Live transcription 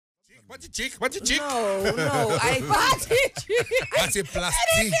What's it, chick? What's it, chick? No, What's it,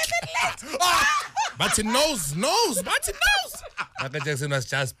 plastic? What's it, nose? What's it, nose? Michael Jackson was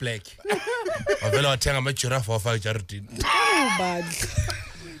just black. I will tell him a giraffe of a jardin. Oh, bad.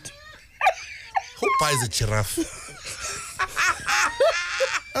 Who buys a giraffe?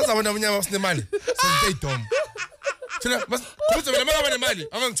 That's how I'm going to money. So they dumb. I'm going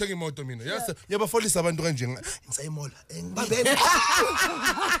to take him out of me. Yes, you have a 47 drinking. Inside mall.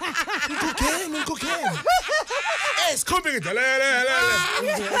 Cocaine. It's coming.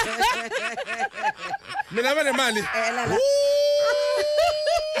 Money.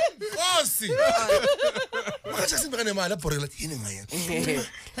 Oh, see.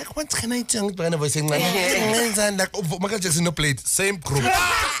 Like, what can I tell you? Like, Michael Jackson no played. Same group.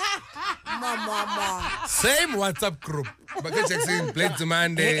 Same WhatsApp group. Michael Jackson played to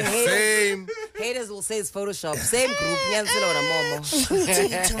Monday. Same. Haters will say it's Photoshop. Same group.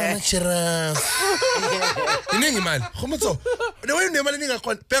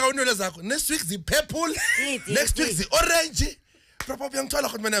 Next week the purple. Next week the orange. Probably young Tala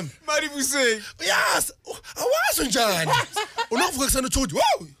could manam. Mari say. Yes. I wasn't John. Enough works on the truth.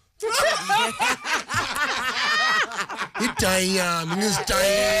 Whoa. It's dying. It's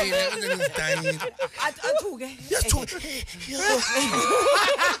dying. It's dying. Yes, two.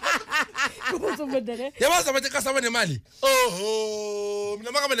 Yeah, what's about the customer money? Oh,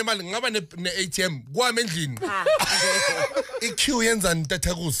 Namaka money. I'm an ATM. Go on, Menjin. EQ and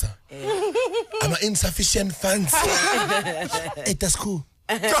Tatagusa. I'm insufficient funds. It's cool.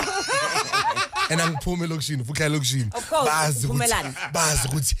 And I'm poor Meloxin, Fukalogin. Of course, Baz,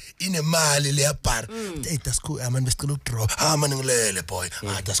 in a mile leopard. That's cool. I'm a Mr. Lutro. I'm an Lele boy.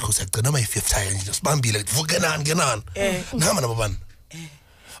 That's cool. I'm my fifth time. Just Bambi like Fukanan, Ganan. Naman of one.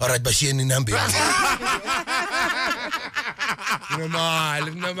 All right, but she in Nambi.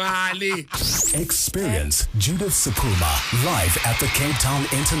 Experience Judith Skhumba live at the Cape Town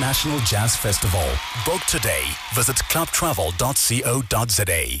International Jazz Festival. Book today. Visit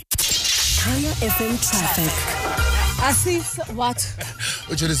clubtravel.co.za. Kaya FM traffic. Asif, what?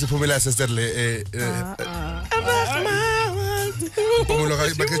 Which is the formula sisterly?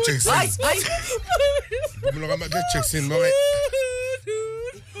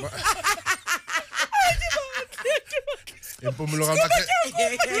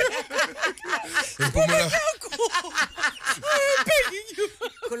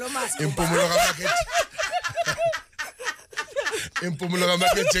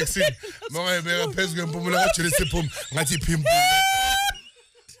 Michael Jackson. Mga mega pes ko impumula ka chile sepum ngati pimpu.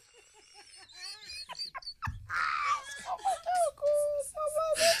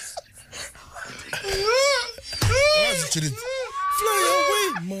 Fly away,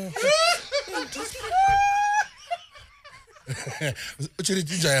 man. Chile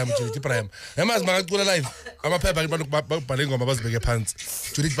jaya chile prime. Emas mga kula live. Ama phepha abantu babhalengo mabazibeke phansi.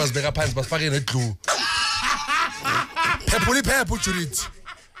 Chile bazibeka phansi basifake nedlu. Pepuli Jurit.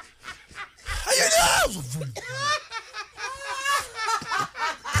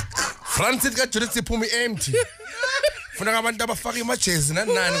 Francis got Jurit Pumi empty. Funamanda Bafaki matches and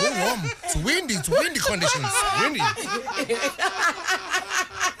nine warm. It's windy conditions. Windy.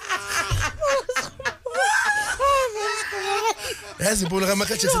 As a Bulga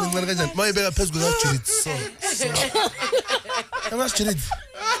Makaches in the my better pest without Jurit. So. I must Jurit.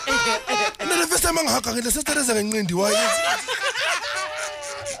 The first time I'm hacking the sisters are in the why.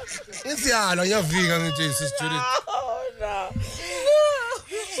 It's the other, you're vegan, Jesus, Judith. Oh, no.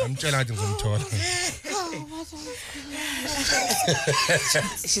 I'm challenging some talk.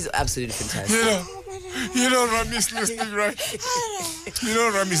 She's absolutely fantastic. You know Rami's listening, right? You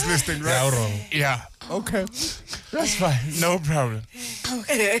know Rami's listening, right? Yeah, wrong. Yeah. Okay. That's fine. No problem.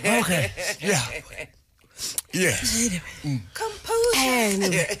 Okay. Yeah. Yeah.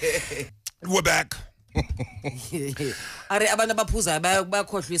 Compose. We're back. Are abantu abaphuza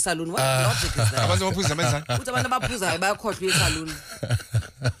bayakhohlwa isalon. What logic is that? Abantu abaphuza benza. Uthi abantu abaphuza bayakhohlwa isalon.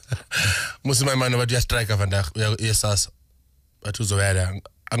 Musi my man over just strike vandag uyesasa. Bathi uzoyala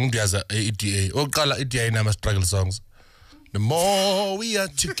angiyaza EDA. Oqala EDA inama struggle songs. The more we are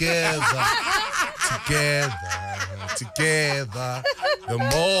together. The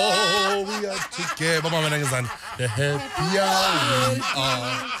more we are together. Mama ngizani. The happier we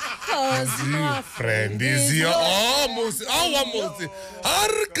are. Cause your friend is your almost house.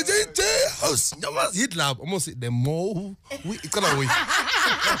 Hit lab almost the more we gonna wait.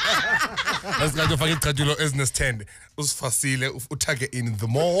 Let's go find it as 10. Us facile utake in the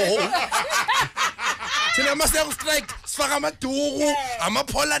more. thina masiya strike sifaka amaduru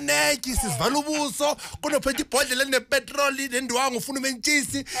amaphola neki sizivala ubuso konophethe ibhodlela nepetrol nendiwangu ufuna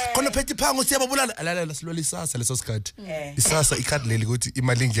umentshisi konophethe iphango siyababulala alalela silwela isasa leso sikhathi isasa ikhadi leli ukuthi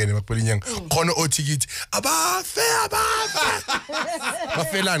imali ingene makuphela inyanga khona oticket abafe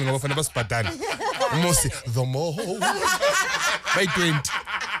bafelani ngoba fanele basibhadala umusi the more by 20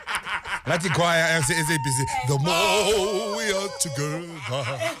 Lathi choir SABC the more we are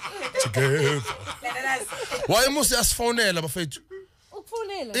together why musi asifonela bafethu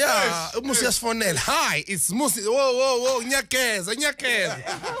ukufonela yeah musi asifonela hi it's musi whoa nyakeza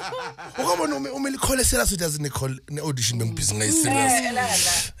ukubona umelikhole sela uthi azine call ne audition bengibhizi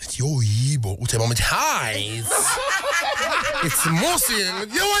ngayiserious yo yibo uthi mama hi it's musi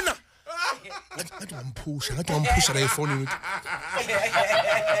yona ngathi ngamphusha la efonini uthi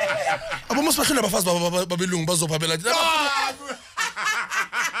abo mosibahlula abafazi babelungu bazophabela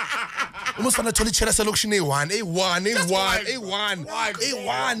umusifana thola ichela selokishini A1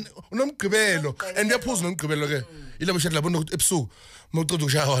 unomgqibelo and uyaphuza nomgqibelo ke ilabo shela labona ukuthi ebusuku mawuceda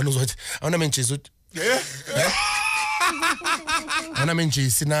ukushaya wena uzothi awuna mentshisi uthi awuna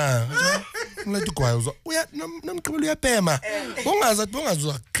mentshisi na ngilati gwayo uzo uya nomgqibelo uyapema ungaza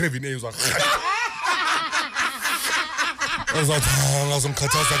craving ezwa uzothi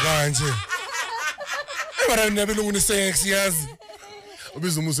ngazomkhathaza kanje mara nabelungu ni sexy yazi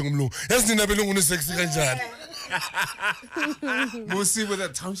ubiza umusi ngumlungu yazi nina belungu ni sexy kanjani Musi with a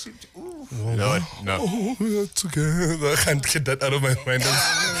township. Lord, no. Together. I can't get that out of my mind.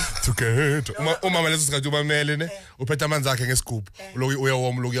 Together. Umama leso sikhathi ubamele ne uphethe amanzi akhe ngesigubhu. Lokho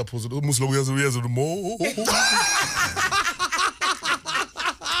uyawoma lokho uyaphuza. Umusi lokho uyazo mo.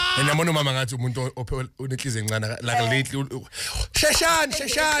 Enamona umama ngathi umuntu unenhliziyo encane like lately. Sheshani.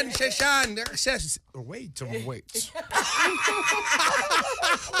 Wait.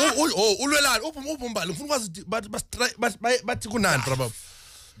 Ulwelani ubumbali ufuna ukwazi bathi kunani brother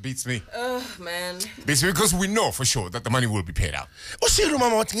Beats me. Man. Beats me because we know for sure that the money will be paid out. Ushilo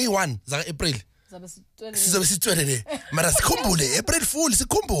mama wathi ngi1 zaka April sizobe sitwele le mara sikhumbule April Fool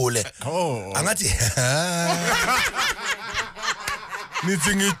sikhumbule angathi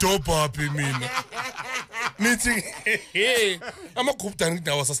nithi ngidobha phi mina nithi ama group dance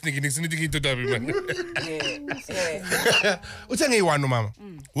ndawo sasinikini sinithi ngidobha phi man uthe ngi1 mama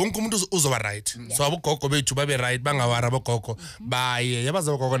wonke umuntu uzoba right so abogogo bethu babe right bangawara abogogo baye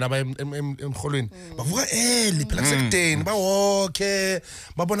yabaza abogogo naba emholweni bavuka early phela kusekuteni bawokhe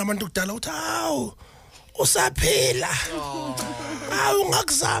babona abantu kudala uthi awu usaphela awu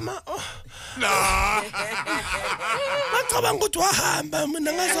ngakuzama bacabanga ukuthi wahamba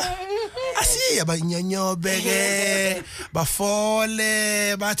mina ngaza asiya banyanyobe ke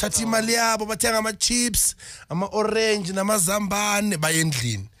bafole bathatha imali yabo bathenga ama chips ama orange namazambane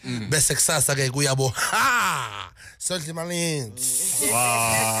bayendlini bese kusasa ke kuyabo sondla imali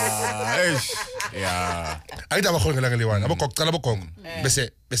Yeah. ayida abakhongela ngeliwana abaqoqcala abogongo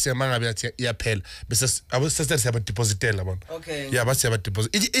bese mangabe yathi iyaphela bese abosesithe siya depositela bona Okay. yeah base siya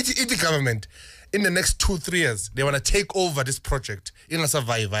deposit it government in the next 2-3 years they want to take over this project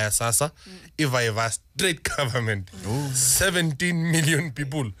ingasurvive via SASSA via straight government 17 million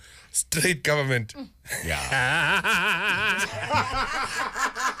people straight government Yeah.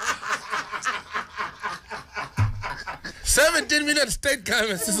 17 million state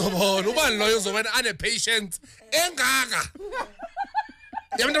government sizobona ubani loyo uzobona ane patience engaka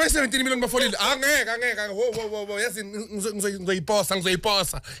yabantu aba 17 million bafolile angeke wo yazi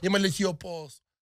ngizoyiposa imali leyo posa